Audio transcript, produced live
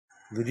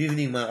Good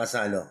evening mga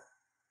kasalo.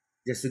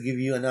 Just to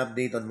give you an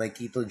update on my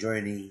keto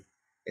journey,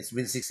 it's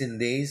been 16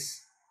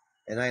 days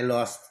and I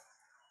lost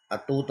a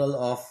total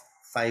of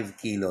 5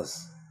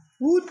 kilos.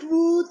 Woot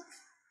woot!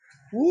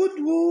 Woot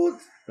woot!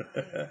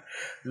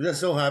 I'm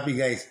just so happy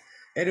guys.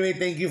 Anyway,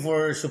 thank you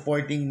for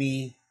supporting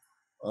me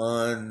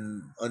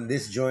on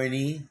this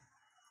journey.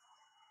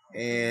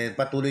 And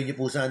patuloy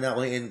niyo po sana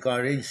ako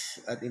i-encourage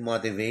at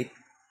i-motivate.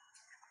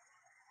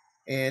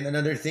 And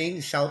another thing,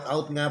 shout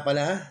out nga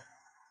pala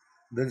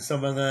dun sa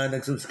mga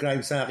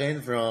nag-subscribe sa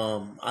akin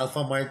from Alpha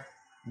Mart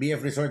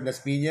BF Resort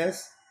Las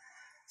Piñas,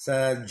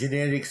 sa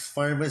Generics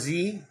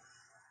Pharmacy,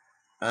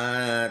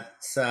 at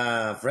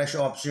sa Fresh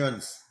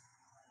Options.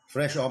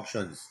 Fresh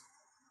Options.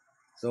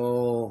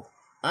 So,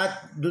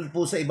 at dun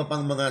po sa iba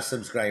pang mga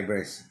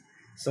subscribers.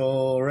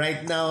 So,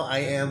 right now,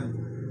 I am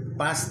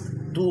past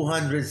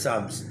 200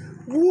 subs.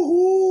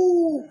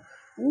 Woohoo!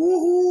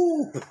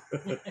 Woohoo!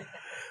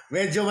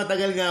 Medyo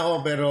matagal nga ako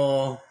pero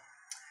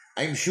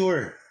I'm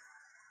sure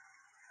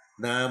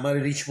na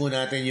ma-reach po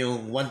natin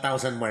yung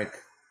 1,000 mark.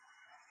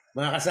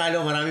 Mga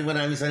kasalo,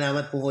 maraming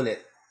salamat po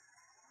ulit.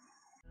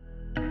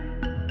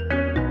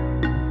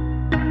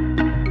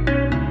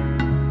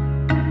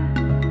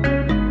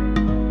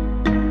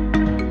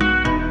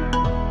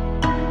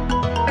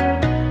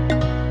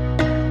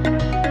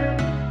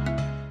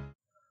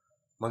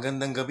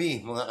 Magandang gabi,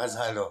 mga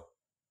kasalo.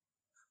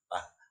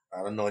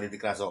 Parang no ulit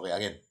class, okay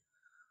again.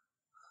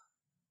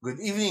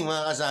 Good evening,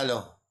 mga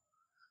kasalo.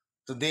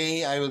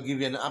 Today, I will give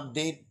you an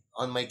update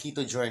on my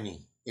keto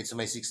journey. It's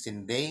my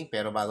 16th day,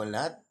 pero bago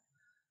lahat,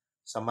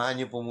 samahan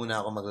niyo po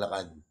muna ako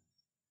maglakad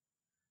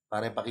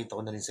para ipakita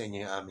ko na rin sa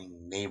inyo yung aming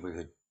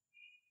neighborhood.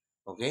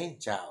 Okay?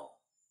 Ciao!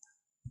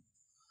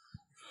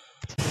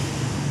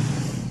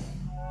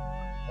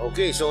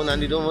 Okay, so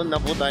nandito na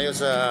po tayo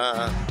sa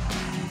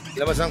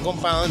labas ng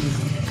compound.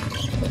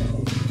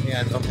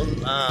 Ayan,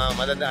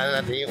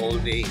 madadaanan natin yung all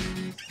day.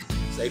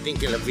 So I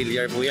think kila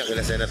Villar po yan,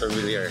 kila Senator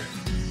Villar.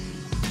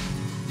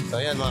 So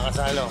ayan mga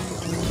kasalo.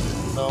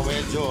 So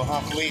medyo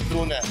halfway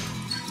through na.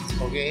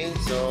 Okay,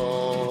 so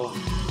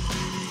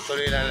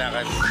tuloy lang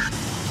lakad.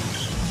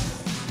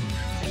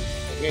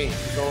 Okay,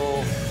 so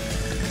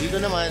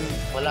dito naman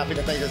malapit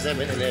na tayo sa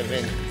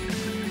 7-Eleven.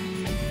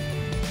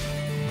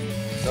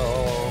 So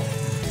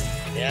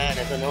yan,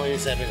 ito na yung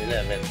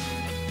 7-Eleven.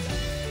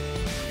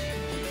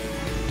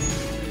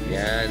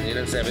 Yan,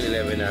 yun ang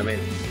 7-Eleven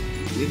namin.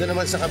 Dito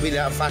naman sa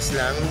kabila, fast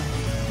lang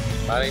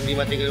para hindi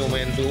matigil yung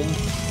momentum.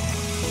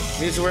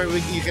 This is where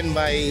you can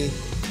buy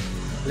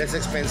less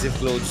expensive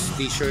clothes,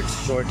 t-shirts,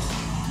 shorts.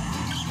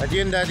 At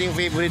yun dating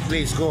favorite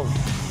place ko.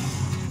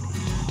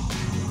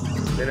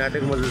 Hindi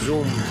natin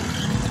mag-zoom.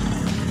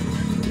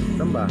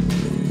 Saan ba?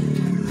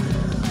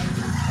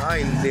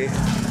 Hindi.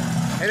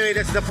 Anyway,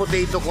 that's the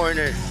potato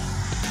corner.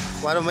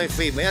 One of my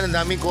favorite. Ayan, ang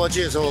daming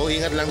kotse. So,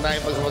 ingat lang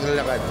tayo pag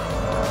maglalakad.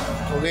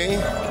 Okay?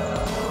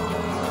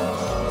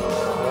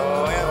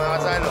 So, ayan mga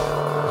kasalo.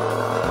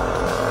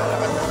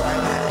 Lalakad na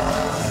tayo.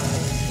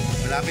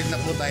 Malapit na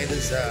po tayo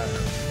dun sa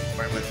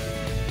pharmacy.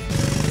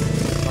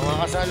 Mga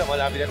kasalo,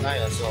 malapit na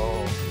tayo. So,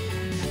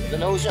 ito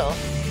na ho siya.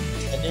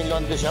 Ito yung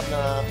laundry shop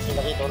na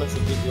pinakita ko lang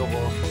sa video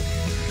ko.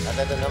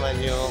 At ito naman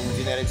yung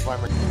Generics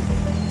Pharmacy.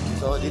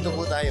 So, dito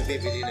po tayo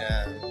bibili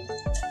na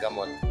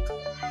gamot.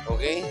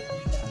 Okay?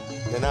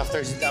 Then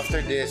after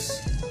this,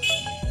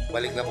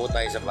 balik na po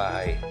tayo sa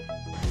bahay.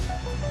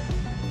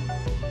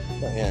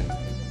 So, ayan.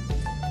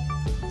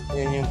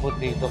 Ayan yung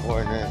potato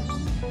corner.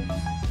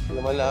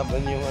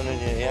 Lumalaban yung ano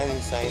niya. Ayan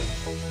yung sign.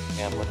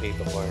 Ayan,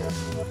 potato corner.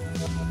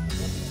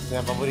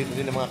 Kaya paborito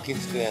din ng mga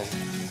kids ko yan.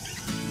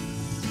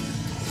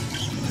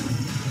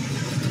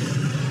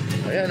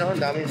 Ayan o,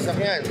 daming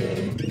sasakyan.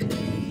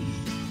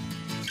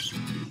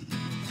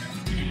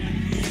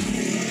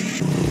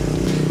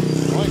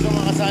 Okay, so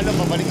mga kasalo,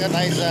 pabalik na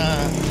tayo sa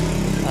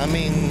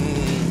aming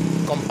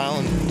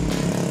compound.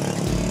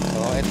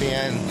 So, ito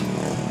yan.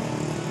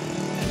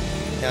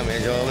 Yan,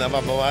 medyo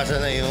napabawasan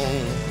na yung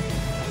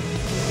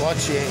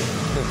kotse.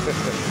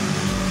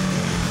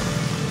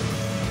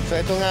 So,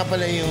 ito nga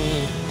pala yung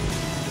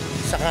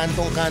sa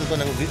kantong-kanto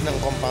ng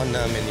compound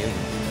namin, yung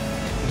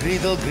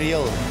Griddle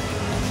Grill.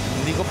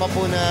 Hindi ko pa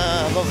po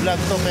na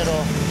vlog to, pero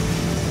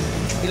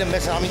ilang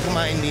beses kami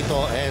kumain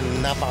dito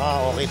and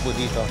napaka-okay po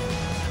dito.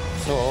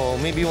 So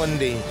maybe one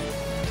day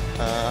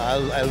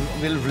I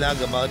will vlog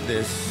about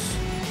this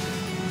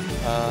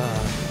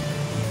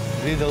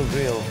Griddle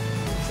Grill.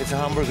 It's a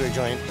hamburger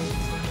joint.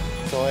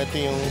 So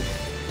ito yung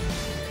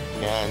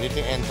yan, ito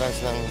yung entrance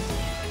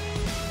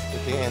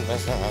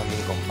ng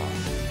aming compound.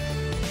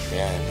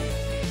 Yan.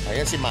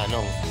 Ayan si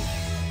Manong.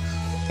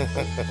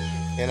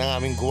 Yan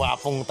ang aming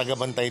guwapong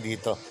tagabantay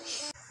dito.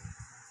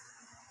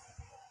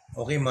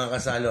 Okay mga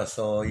kasalo,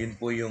 so yun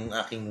po yung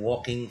aking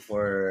walking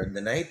for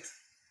the night.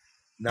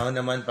 Now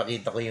naman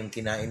pakita ko yung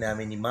kinain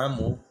namin ni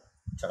Mamu,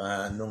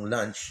 tsaka nung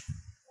lunch,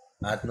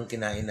 at nung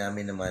kinain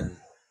namin naman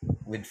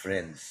with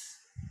friends.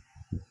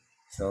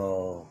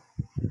 So,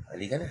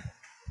 halika na.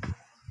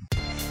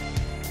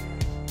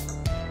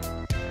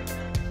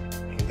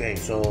 Okay,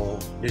 so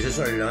this is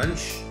our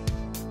lunch.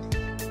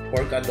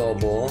 pork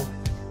adobo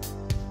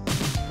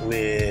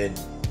with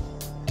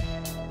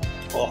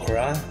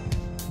okra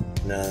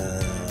na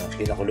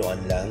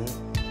pinakuluan lang,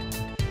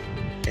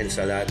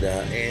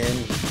 ensalada,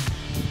 and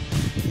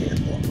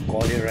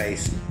cauli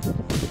rice.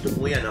 Ito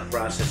po yan, ang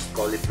processed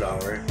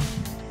cauliflower.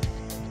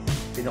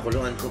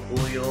 Pinakuluan ko po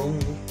yung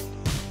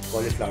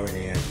cauliflower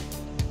na yan.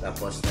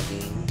 Tapos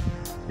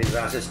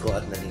pinrocess ko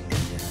at naging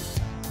ganyan.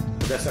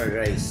 So that's our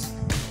rice.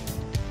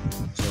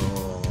 So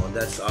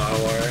that's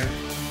our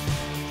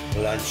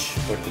lunch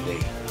for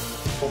today.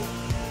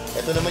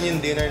 Ito naman yung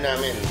dinner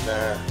namin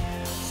na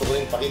gusto ko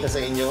rin pakita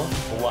sa inyo.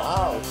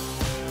 Wow!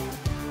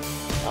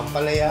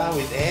 Ampalaya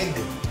with egg.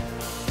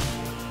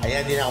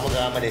 Ayan, din ako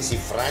magkakamali. Si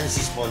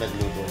Francis po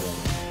nagluto nun.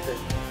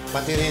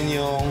 Pati rin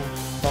yung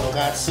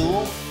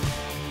tonkatsu,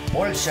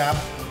 pork chop,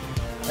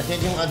 at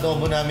yan yung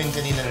adobo namin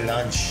kanina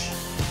lunch.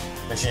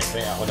 Na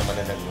syempre ako naman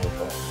na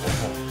nagluto.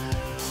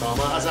 So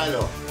mga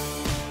kasalo,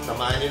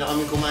 samahan nyo na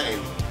kami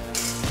kumain.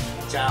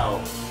 Ciao!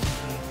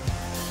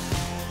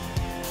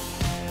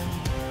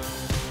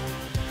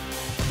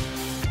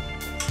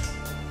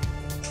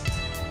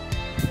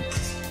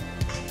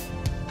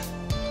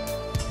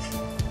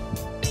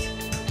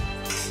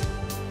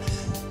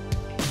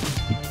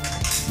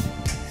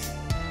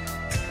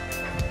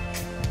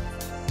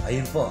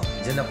 Ayun po,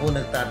 dyan na po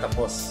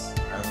nagtatapos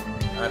ang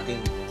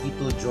ating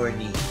keto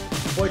journey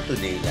for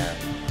today lang.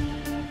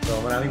 So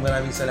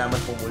maraming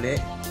salamat po muli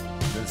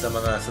dun sa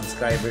mga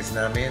subscribers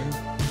namin.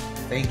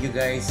 Thank you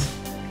guys.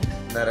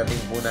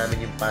 Narating po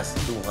namin yung past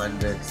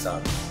 200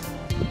 subs.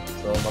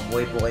 So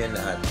mabuhay po kayong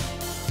lahat.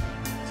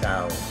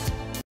 Ciao!